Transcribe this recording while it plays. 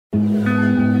Hello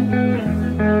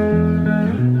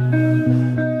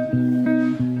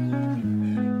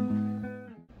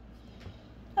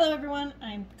everyone,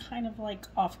 I'm kind of like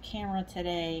off camera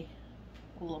today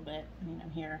a little bit. I mean,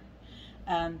 I'm here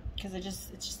because it's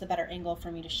just a better angle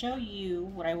for me to show you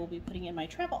what I will be putting in my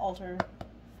travel altar,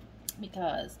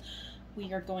 because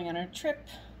we are going on a trip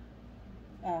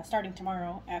starting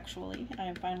tomorrow. Actually, I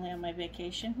am finally on my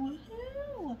vacation.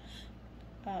 Woohoo!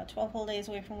 12 whole days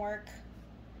away from work,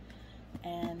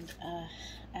 and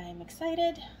I'm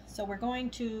excited. So we're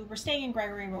staying in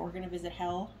Gregory, but we're going to visit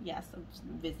Hill. Yes, I'm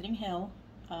visiting Hill,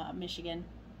 Michigan.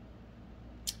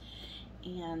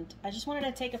 And I just wanted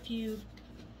to take a few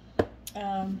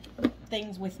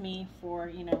things with me for,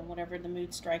 you know, whatever the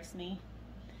mood strikes me.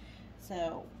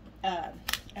 So I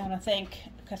want to thank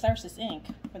Catharsis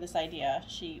Inc. for this idea.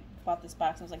 She bought this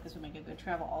box and was like, this would make a good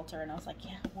travel altar, and I was like,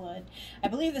 yeah, it would. I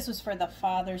believe this was for the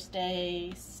Father's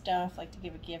Day stuff, like to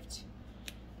give a gift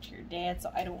to your dad.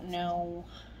 So I don't know.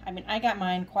 I mean, I got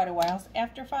mine quite a while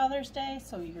after Father's Day,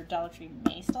 so your Dollar Tree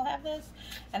may still have this.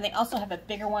 And they also have a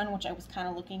bigger one, which I was kind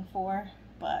of looking for,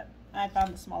 but I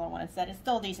found the smaller one instead. It's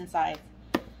still a decent size.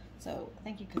 So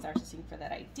thank you, Catharsis Inc. for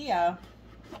that idea.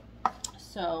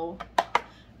 So I'm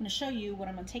going to show you what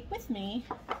I'm going to take with me.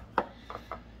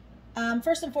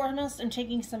 First and foremost, I'm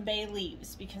taking some bay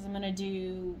leaves, because I'm going to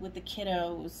do with the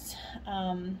kiddos,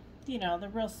 you know, the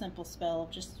real simple spell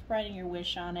of just writing your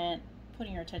wish on it,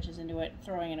 putting your intentions into it,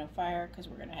 throwing it in a fire, because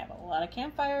we're going to have a lot of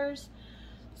campfires.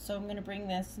 So I'm going to bring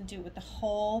this and do it with the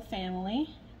whole family,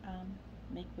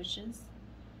 make wishes.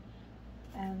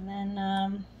 And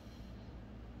then,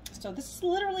 so this is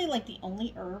literally like the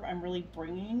only herb I'm really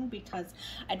bringing, because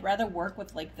I'd rather work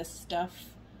with like the stuff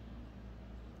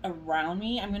around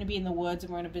me. I'm going to be in the woods,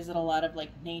 and we're going to visit a lot of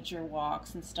like nature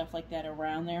walks and stuff like that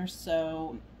around there.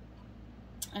 So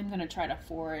I'm going to try to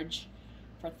forage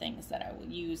for things that I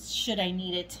would use should I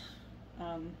need it.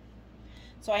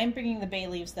 So I am bringing the bay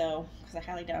leaves though, because I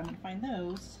highly doubt I'm going to find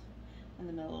those in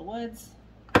the middle of the woods.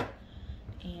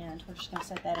 And we're just going to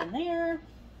set that in there.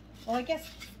 Well, I guess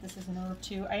this is an herb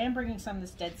too. I am bringing some of this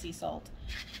Dead Sea salt.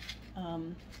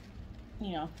 You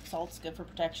know, salt's good for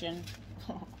protection,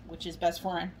 which is best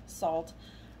friend, salt.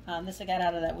 This I got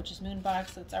out of that Witch's Moon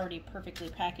box, so it's already perfectly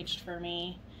packaged for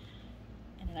me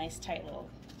in a nice tight little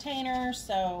container,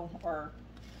 so, or,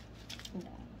 you know,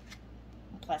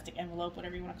 plastic envelope,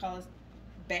 whatever you want to call it,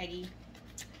 baggy.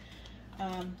 So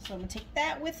I'm going to take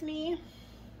that with me.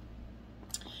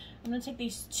 I'm going to take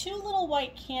these 2 little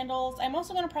white candles. I'm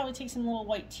also going to probably take some little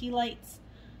white tea lights.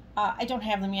 I don't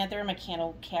have them yet. They're in my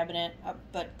candle cabinet,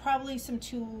 but probably some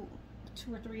two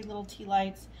or three little tea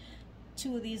lights,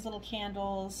 2 of these little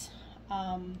candles.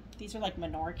 These are like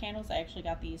menorah candles. I actually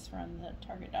got these from the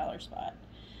Target dollar spot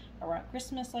around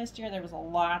Christmas last year. There was a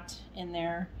lot in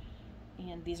there,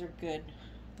 and these are good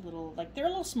little, like, they're a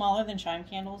little smaller than chime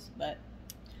candles, but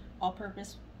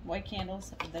all-purpose white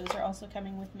candles. Those are also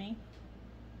coming with me.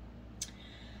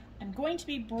 I'm going to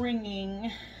be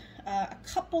bringing a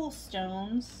couple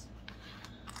stones.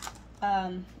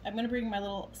 I'm going to bring my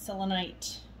little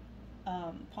selenite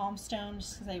palm stone,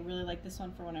 just because I really like this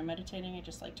one for when I'm meditating. I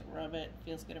just like to rub it. It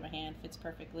feels good in my hand, fits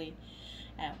perfectly.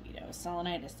 And you know,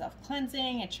 selenite is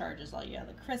self-cleansing. It charges all your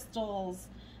other crystals.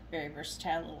 Very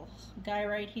versatile little guy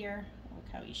right here. Look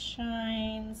how he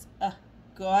shines.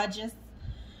 Gorgeous.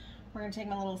 We're going to take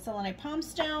my little selenite palm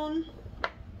stone,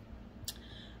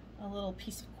 a little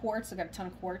piece of quartz. I got a ton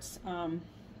of quartz,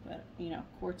 but you know,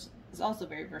 quartz is also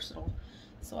very versatile.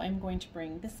 So I'm going to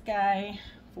bring this guy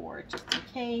for just in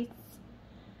case.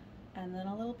 And then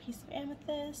a little piece of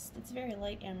amethyst. It's very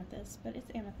light amethyst, but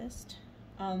it's amethyst.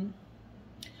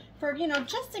 For, you know,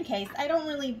 just in case. I don't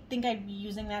really think I'd be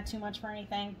using that too much for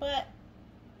anything, but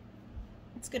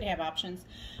it's good to have options.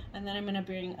 And then I'm going to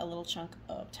bring a little chunk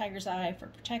of tiger's eye for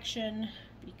protection,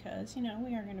 because, you know,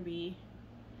 we are going to be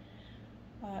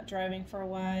driving for a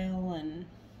while. And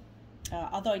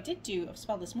although I did do a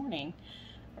spell this morning,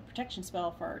 a protection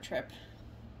spell for our trip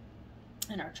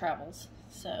and our travels.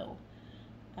 So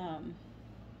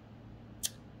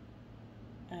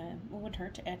it wouldn't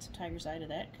hurt to add some tiger's eye to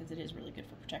that, because it is really good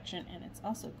for protection, and it's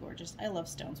also gorgeous. I love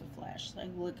stones with flash. I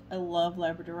love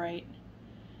labradorite,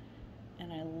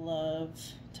 and I love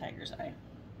tiger's eye.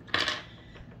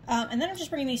 And then I'm just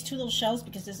bringing these 2 little shells,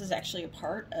 because this is actually a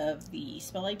part of the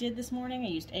spell I did this morning. I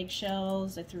used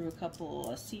eggshells. I threw a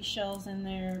couple of seashells in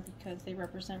there because they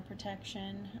represent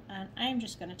protection, and I'm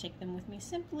just going to take them with me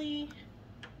simply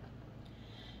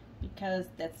because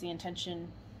that's the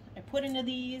intention I put into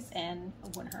these, and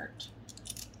it wouldn't hurt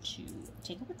to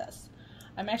take it with us.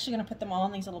 I'm actually going to put them all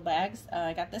in these little bags.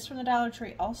 I got this from the Dollar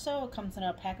Tree also. It comes in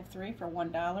a pack of 3 for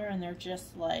 $1, and they're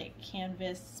just like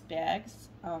canvas bags.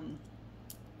 So I'm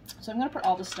going to put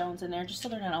all the stones in there just so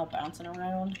they're not all bouncing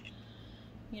around,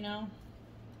 you know.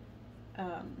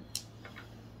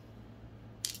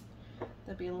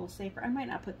 That'd be a little safer. I might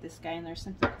not put this guy in there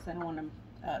simply because I don't want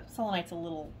to, selenite's a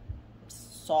little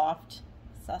soft.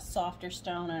 It's a softer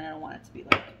stone, and I don't want it to be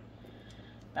like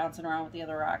bouncing around with the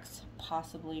other rocks,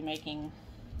 possibly making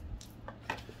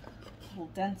little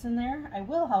dents in there. I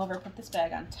will, however, put this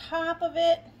bag on top of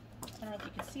it. I don't know if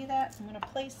you can see that, so I'm going to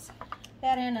place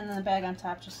that in and then the bag on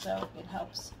top just so it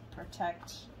helps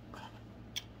protect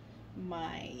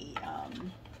my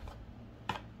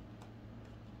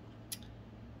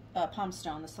palm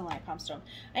stone, the selenite palm stone.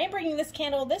 I am bringing this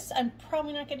candle. This I'm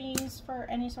probably not going to use for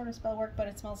any sort of spell work, but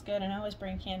it smells good, and I always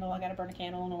bring a candle. I got to burn a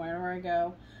candle no matter where I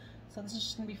go. So this is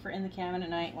just going to be for in the cabin at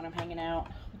night when I'm hanging out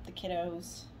with the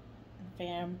kiddos and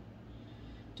fam,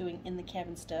 doing in the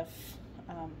cabin stuff,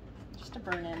 just to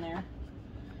burn in there.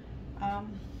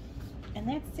 And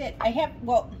that's it. I have,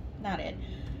 well, not it.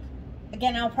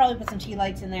 Again, I'll probably put some tea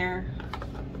lights in there.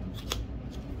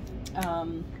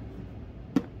 I'm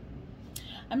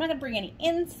not going to bring any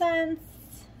incense,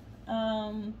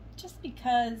 just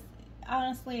because,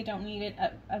 honestly, I don't need it.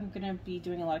 I'm going to be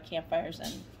doing a lot of campfires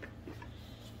and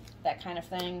that kind of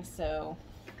thing, so,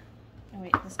 oh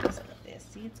wait, this goes with this.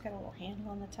 See, it's got a little handle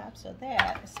on the top, so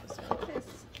that is supposed to go with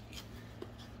this.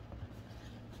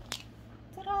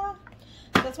 Ta-da!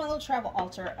 So that's my little travel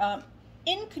altar.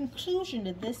 In conclusion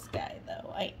to this guy,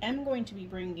 though, I am going to be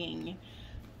bringing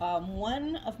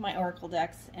one of my oracle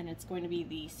decks, and it's going to be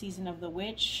the Season of the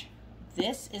Witch.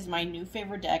 This is my new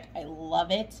favorite deck. I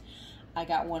love it. I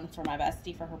got one for my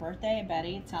bestie for her birthday.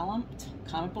 Betty, tell them,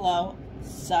 comment below.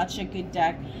 Such a good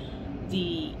deck.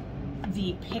 The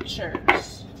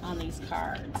pictures on these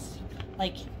cards,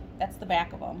 like, that's the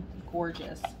back of them.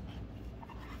 Gorgeous.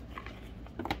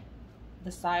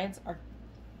 The sides are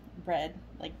red,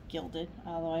 like gilded,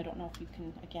 although I don't know if you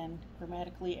can, again,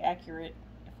 grammatically accurate.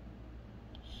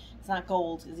 It's not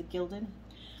gold. Is it gilded?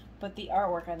 But the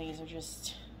artwork on these are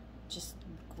just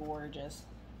gorgeous.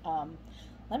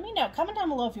 Let me know. Comment down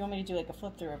below if you want me to do like a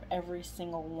flip through of every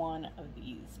single one of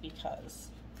these, because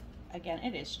again,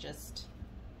 it is just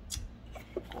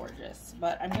gorgeous.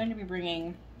 But I'm going to be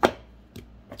bringing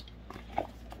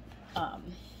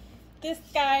this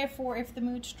guy for if the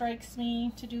mood strikes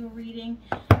me to do a reading,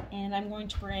 and I'm going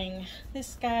to bring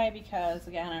this guy because,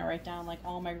 again, I write down like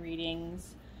all my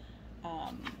readings,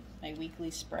 my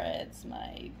weekly spreads,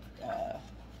 my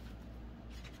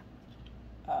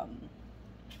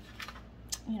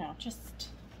you know, just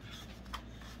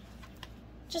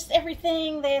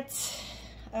everything that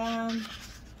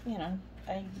you know,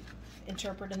 I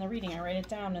interpret in the reading. I write it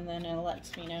down, and then it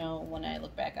lets me know when I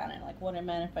look back on it, like what I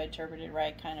meant, if I interpreted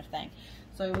right, kind of thing.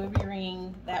 So I will be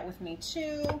bringing that with me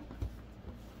too.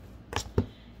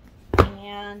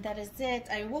 And that is it.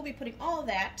 I will be putting all of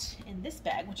that in this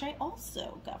bag, which I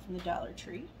also got from the Dollar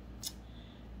Tree.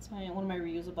 It's one of my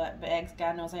reusable bags.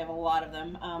 God knows I have a lot of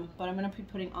them. But I'm going to be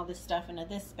putting all this stuff into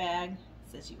this bag.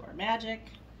 It says "You Are Magic."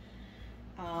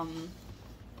 And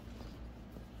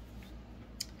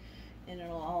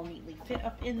it'll all neatly fit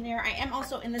up in there. I am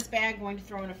also in this bag going to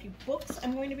throw in a few books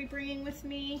I'm going to be bringing with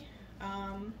me.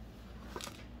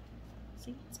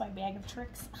 See, it's my bag of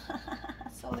tricks.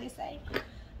 So they say.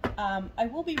 I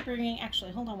will be bringing,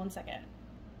 actually, hold on one second.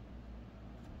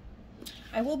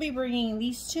 I will be bringing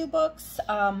these 2 books,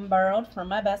 borrowed from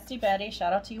my bestie Betty.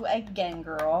 Shout out to you again,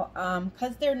 girl.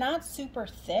 Because they're not super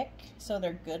thick, so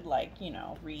they're good, like, you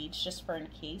know, reads just for in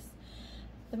case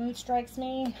the mood strikes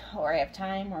me, or I have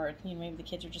time, or, you know, maybe the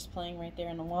kids are just playing right there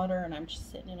in the water, and I'm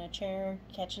just sitting in a chair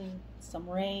catching some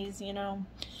rays, you know,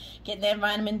 getting that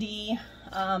vitamin D.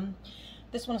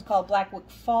 This one is called Blackwood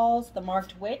Falls, The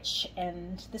Marked Witch,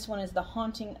 and this one is The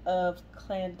Haunting of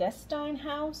Clandestine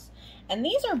House. And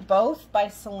these are both by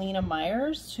Selena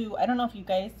Myers, who, I don't know if you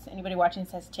guys, anybody watching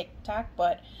this has TikTok,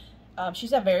 but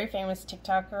she's a very famous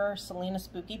TikToker, Selena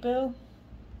Spooky Boo.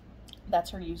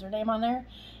 That's her username on there.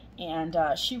 And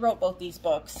she wrote both these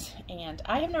books, and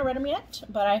I have not read them yet,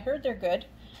 but I heard they're good.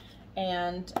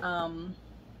 And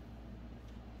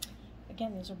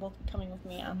again, these are both coming with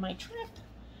me on my trip.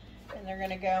 And they're going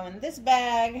to go in this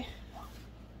bag.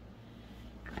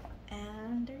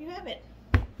 And there you have it.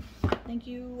 Thank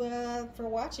you for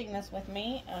watching this with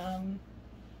me.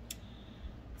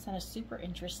 It's not a super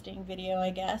interesting video, I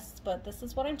guess, but this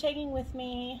is what I'm taking with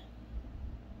me.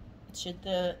 Should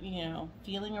the, you know,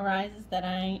 feeling arises that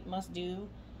I must do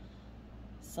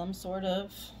some sort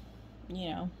of, you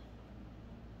know,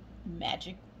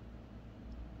 magic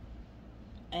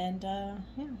And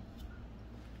yeah,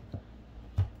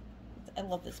 I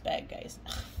love this bag, guys.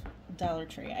 Dollar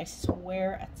Tree, I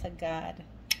swear to God.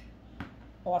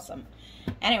 Awesome.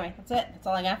 Anyway, that's it. That's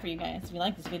all I got for you guys. If you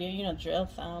like this video, you know the drill.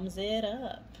 Thumbs it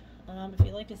up. If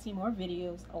you'd like to see more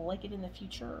videos, I'll like it in the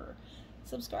future.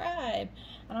 Subscribe.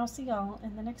 And I'll see y'all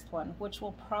in the next one, which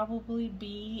will probably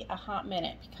be a hot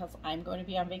minute because I'm going to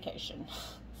be on vacation.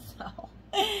 So,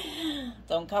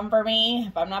 don't come for me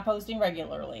if I'm not posting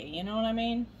regularly. You know what I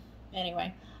mean?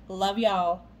 Anyway, love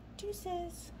y'all.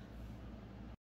 Deuces.